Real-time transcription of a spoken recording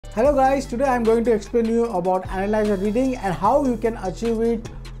Hello guys, today I am going to explain you about analyzer reading and how you can achieve it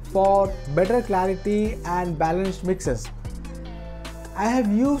for better clarity and balanced mixes. I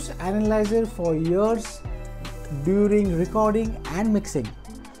have used analyzer for years during recording and mixing.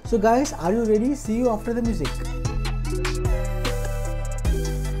 So guys, are you ready? See you after the music.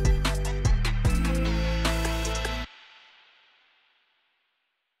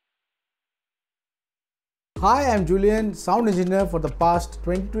 Hi, I'm Julian, sound engineer for the past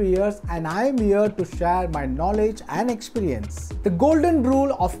 22 years, and I am here to share my knowledge and experience. The golden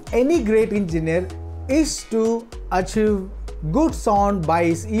rule of any great engineer is to achieve good sound by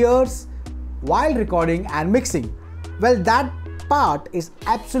his ears while recording and mixing. Well, that part is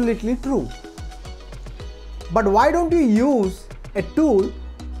absolutely true. But why don't you use a tool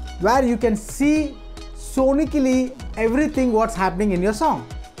where you can see sonically everything what's happening in your song?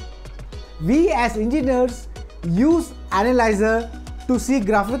 We as engineers use analyzer to see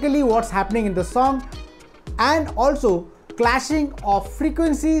graphically what's happening in the song and also clashing of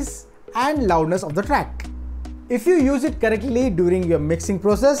frequencies and loudness of the track. If you use it correctly during your mixing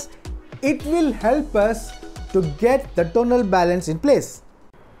process, it will help us to get the tonal balance in place.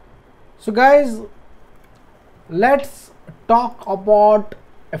 So guys, let's talk about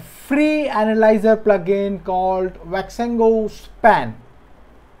a free analyzer plugin called Waxango Span.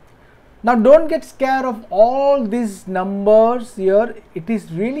 Now don't get scared of all these numbers here, it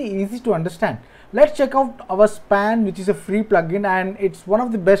is really easy to understand. Let's check out our Span, which is a free plugin and it's one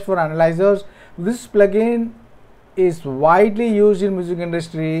of the best for analyzers. This plugin is widely used in music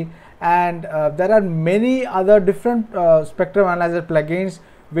industry, and there are many other different spectrum analyzer plugins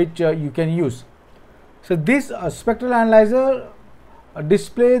which you can use. So this spectral analyzer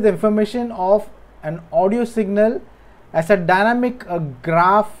displays the information of an audio signal as a dynamic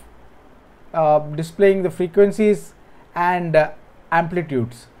graph displaying the frequencies and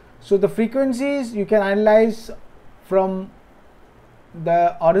amplitudes. So the frequencies you can analyze from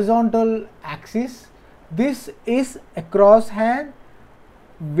the horizontal axis. This is a crosshand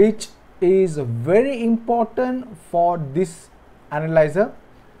which is very important for this analyzer.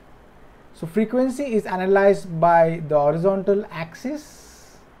 So frequency is analyzed by the horizontal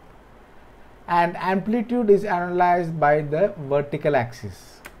axis and amplitude is analyzed by the vertical axis.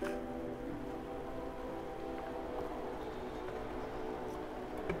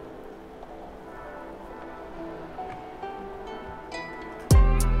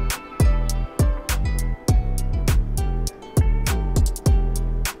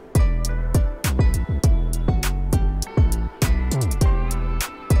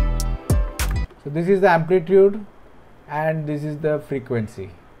 So this is the amplitude and this is the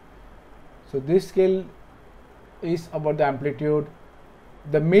frequency. So this scale is about the amplitude.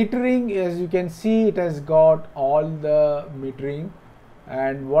 The metering, as you can see, it has got all the metering,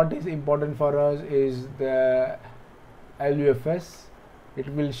 and what is important for us is the LUFS. It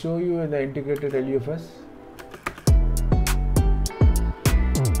will show you in the integrated LUFS.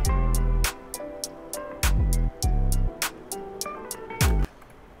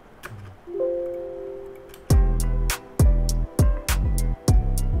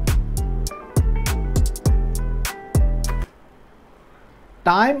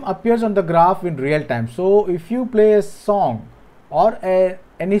 Time appears on the graph in real time. So if you play a song or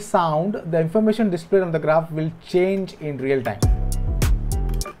any sound, the information displayed on the graph will change in real time.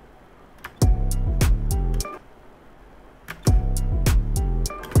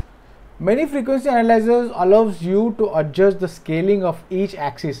 Many frequency analyzers allows you to adjust the scaling of each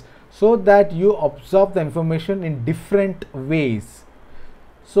axis so that you absorb the information in different ways.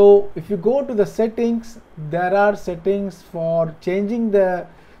 So if you go to the settings, there are settings for changing the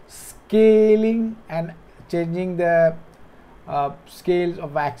scaling and changing the scales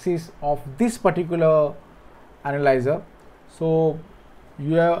of axis of this particular analyzer. So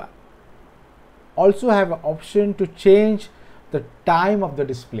you also have an option to change the time of the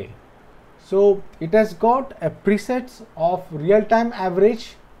display. So it has got a presets of real-time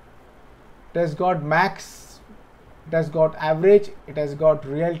average, it has got max, it has got average, it has got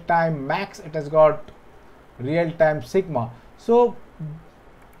real-time max, it has got real-time sigma. So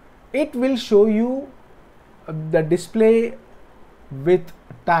it will show you the display with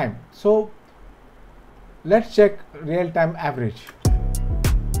time. So let's check real-time average.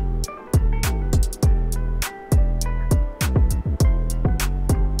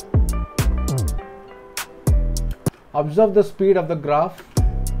 Observe the speed of the graph.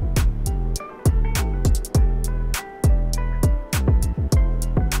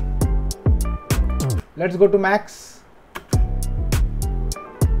 Let's go to max.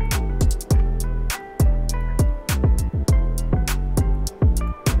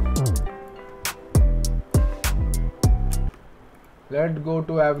 Let's go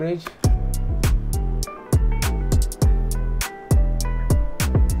to average.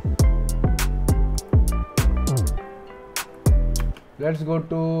 Let's go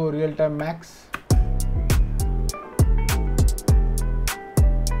to real-time max.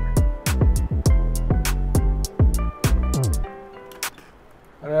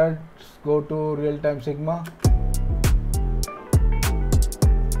 Let's go to real-time sigma.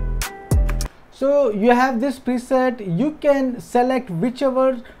 So you have this preset. You can select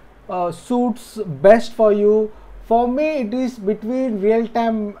whichever suits best for you. For me, it is between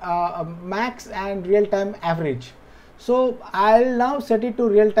real-time max and real-time average. So I'll now set it to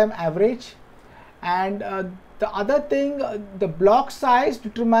real-time average, and the other thing, the block size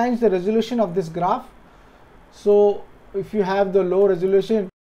determines the resolution of this graph. So if you have the low resolution,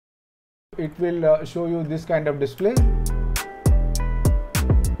 it will show you this kind of display.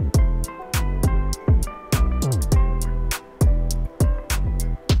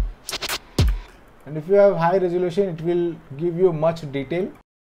 And if you have high resolution, it will give you much detail.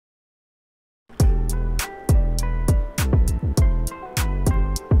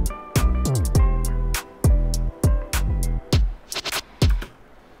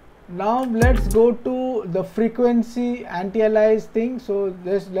 Now let's go to the frequency anti-alias thing. So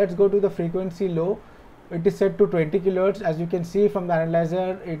let's go to the frequency low. It is set to 20 kilohertz. As you can see from the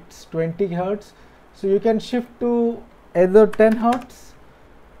analyzer, it's 20 hertz. So you can shift to either 10 hertz.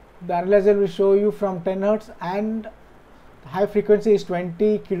 The analyzer will show you from 10 hertz, and high frequency is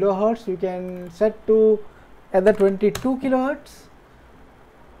 20 kilohertz. You can set to either 22 kilohertz.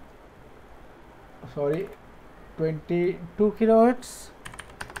 Sorry, 22 kilohertz.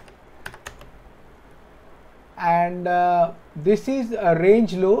 And this is a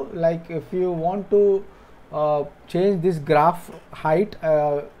range low. Like if you want to change this graph height,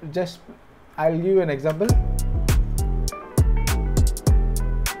 just I'll give you an example.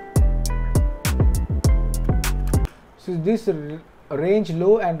 So this range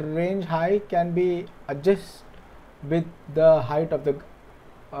low and range high can be adjusted with the height of the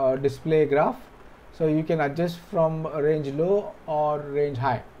display graph. So you can adjust from range low or range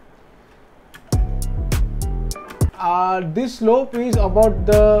high. This slope is about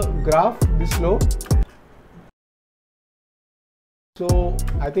the graph, this slope. So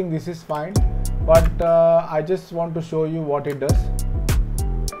I think this is fine, but I just want to show you what it does.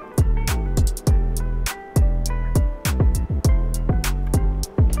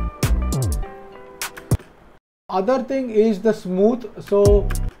 Other thing is the smooth. So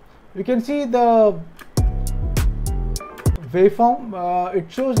you can see the waveform,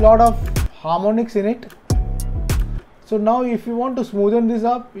 it shows a lot of harmonics in it. So now if you want to smoothen this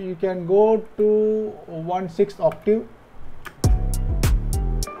up, you can go to 1/6 octave.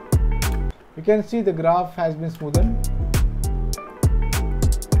 You can see the graph has been smoothened.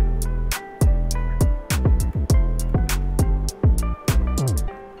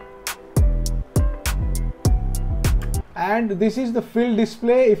 And this is the fill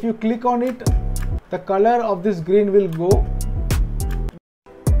display. If you click on it, the color of this green will go.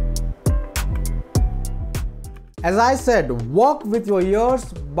 As I said, work with your ears,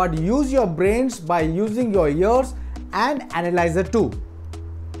 but use your brains by using your ears and analyzer too.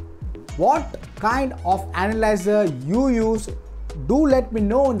 What kind of analyzer you use, do let me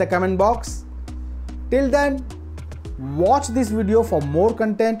know in the comment box. Till then, watch this video for more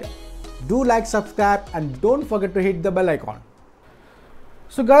content. Do like, subscribe, and don't forget to hit the bell icon.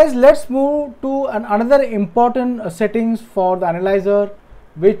 So guys, let's move to another important settings for the analyzer,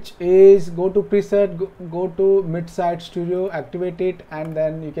 which is go to preset, go to mid-side studio, activate it, and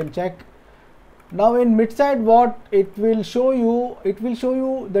then you can check. Now in mid-side, what it will show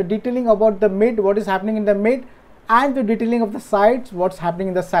you, the detailing about the mid, what is happening in the mid, and the detailing of the sides, what's happening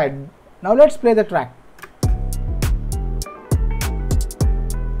in the side. Now let's play the track.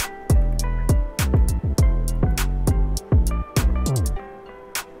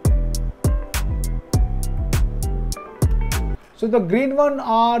 So the green one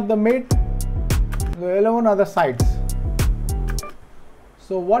are the mid, the yellow one are the sides.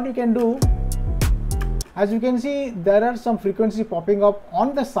 So what you can do, as you can see, there are some frequency popping up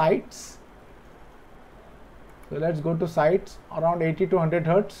on the sides. So let's go to sides, around 80 to 100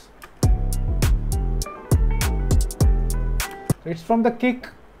 hertz. It's from the kick.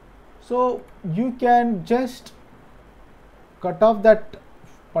 So you can just cut off that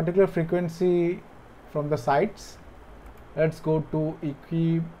particular frequency from the sides. Let's go to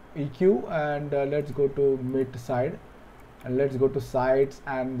EQ and let's go to mid side, and let's go to sides,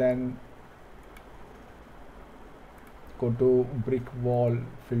 and then go to brick wall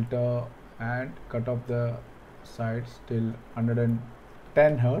filter and cut off the sides till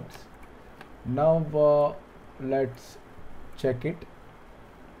 110 Hertz. Now let's check it.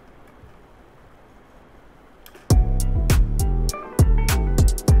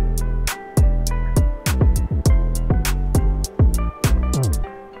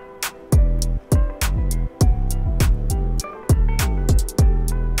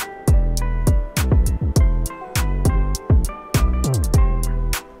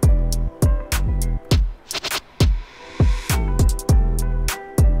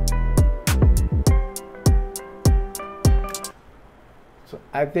 So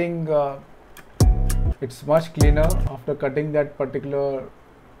I think it's much cleaner after cutting that particular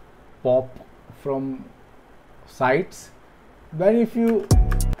pop from sides. Then if you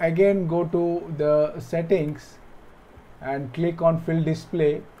again go to the settings and click on fill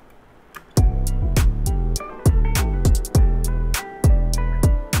display,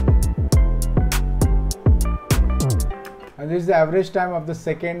 and this is the average time of the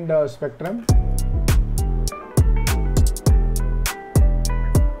second spectrum.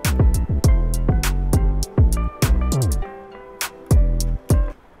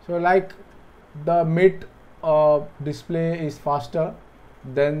 So like the mid display is faster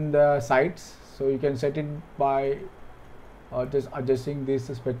than the sides, so you can set it by just adjusting this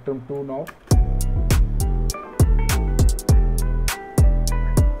spectrum 2 knob.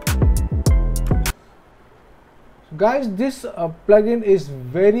 So guys, this plugin is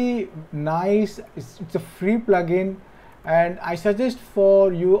very nice. It's a free plugin, and I suggest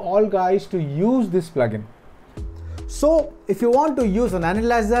for you all guys to use this plugin. So if you want to use an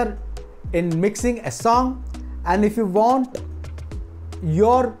analyzer in mixing a song, and if you want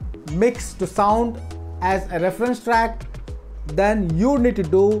your mix to sound as a reference track, then you need to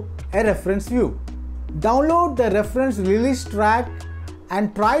do a reference view. Download the reference release track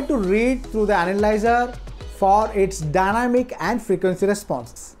and try to read through the analyzer for its dynamic and frequency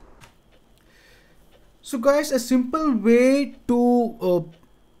responses. So guys, a simple way to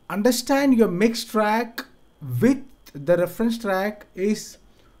understand your mix track with the reference track is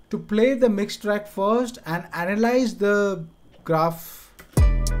to play the mix track first and analyze the graph.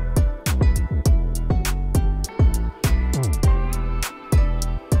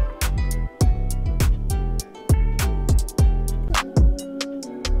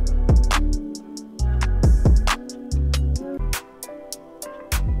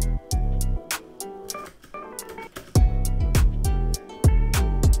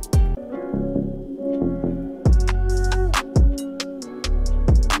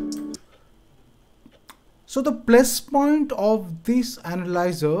 So the plus point of this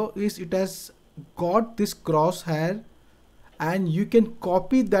analyzer is it has got this crosshair, and you can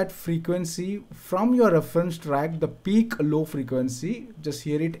copy that frequency from your reference track, the peak low frequency. Just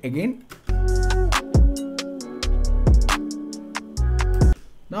hear it again.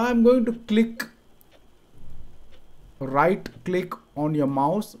 Now I'm going to right click on your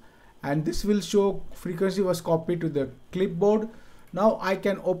mouse, and this will show frequency was copied to the clipboard. Now I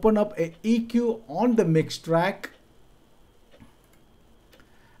can open up a EQ on the mix track,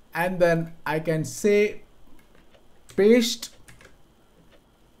 and then I can say paste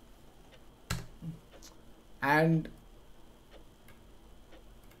and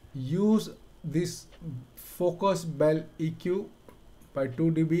use this focus bell EQ by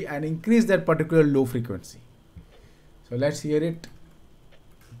 2 dB and increase that particular low frequency. So let's hear it.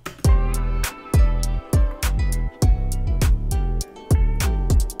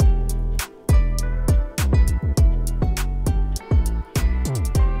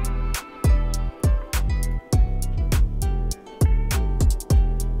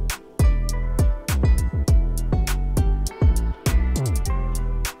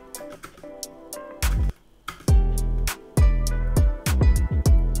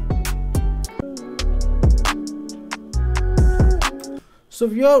 So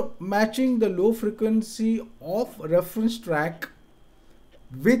we are matching the low frequency of reference track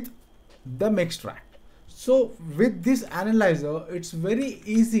with the mix track. So with this analyzer, it's very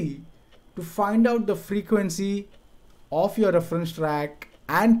easy to find out the frequency of your reference track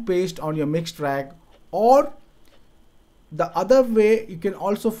and paste on your mix track, or the other way, you can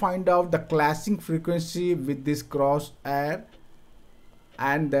also find out the classing frequency with this crosshair,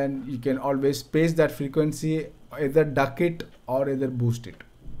 and then you can always paste that frequency, either duck it or either boost it.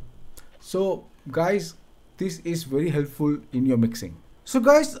 So guys, this is very helpful in your mixing. So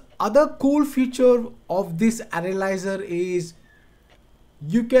guys, other cool feature of this analyzer is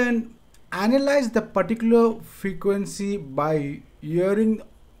you can analyze the particular frequency by hearing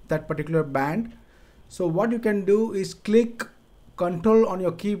that particular band. So what you can do is click Control on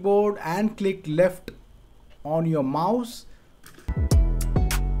your keyboard and click left on your mouse.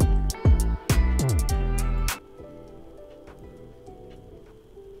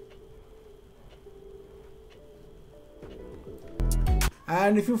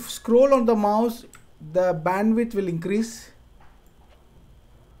 And if you scroll on the mouse, the bandwidth will increase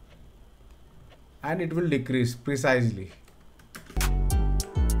and it will decrease precisely.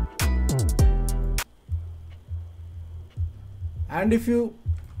 And if you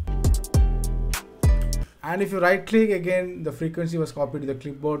right click again, the frequency was copied to the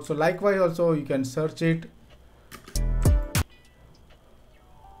clipboard. So likewise also you can search it.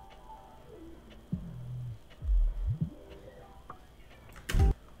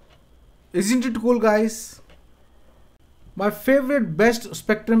 Isn't it cool, guys? My favorite best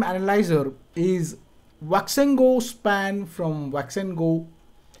spectrum analyzer is Waxango Span from Waxango,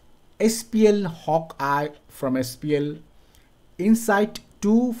 SPL Hawkeye from SPL, Insight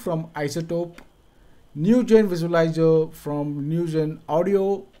 2 from Isotope, NewGen Visualizer from NewGen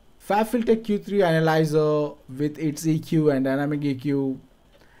Audio, FabFilter Q3 Analyzer with its EQ and dynamic EQ,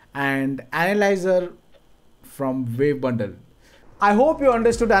 and Analyzer from Wave Bundle. I hope you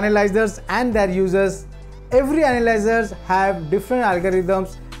understood analyzers and their users. Every analyzers have different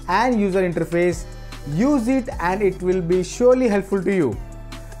algorithms and user interface. Use it and it will be surely helpful to you.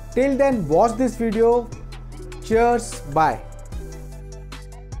 Till then, watch this video. Cheers, bye.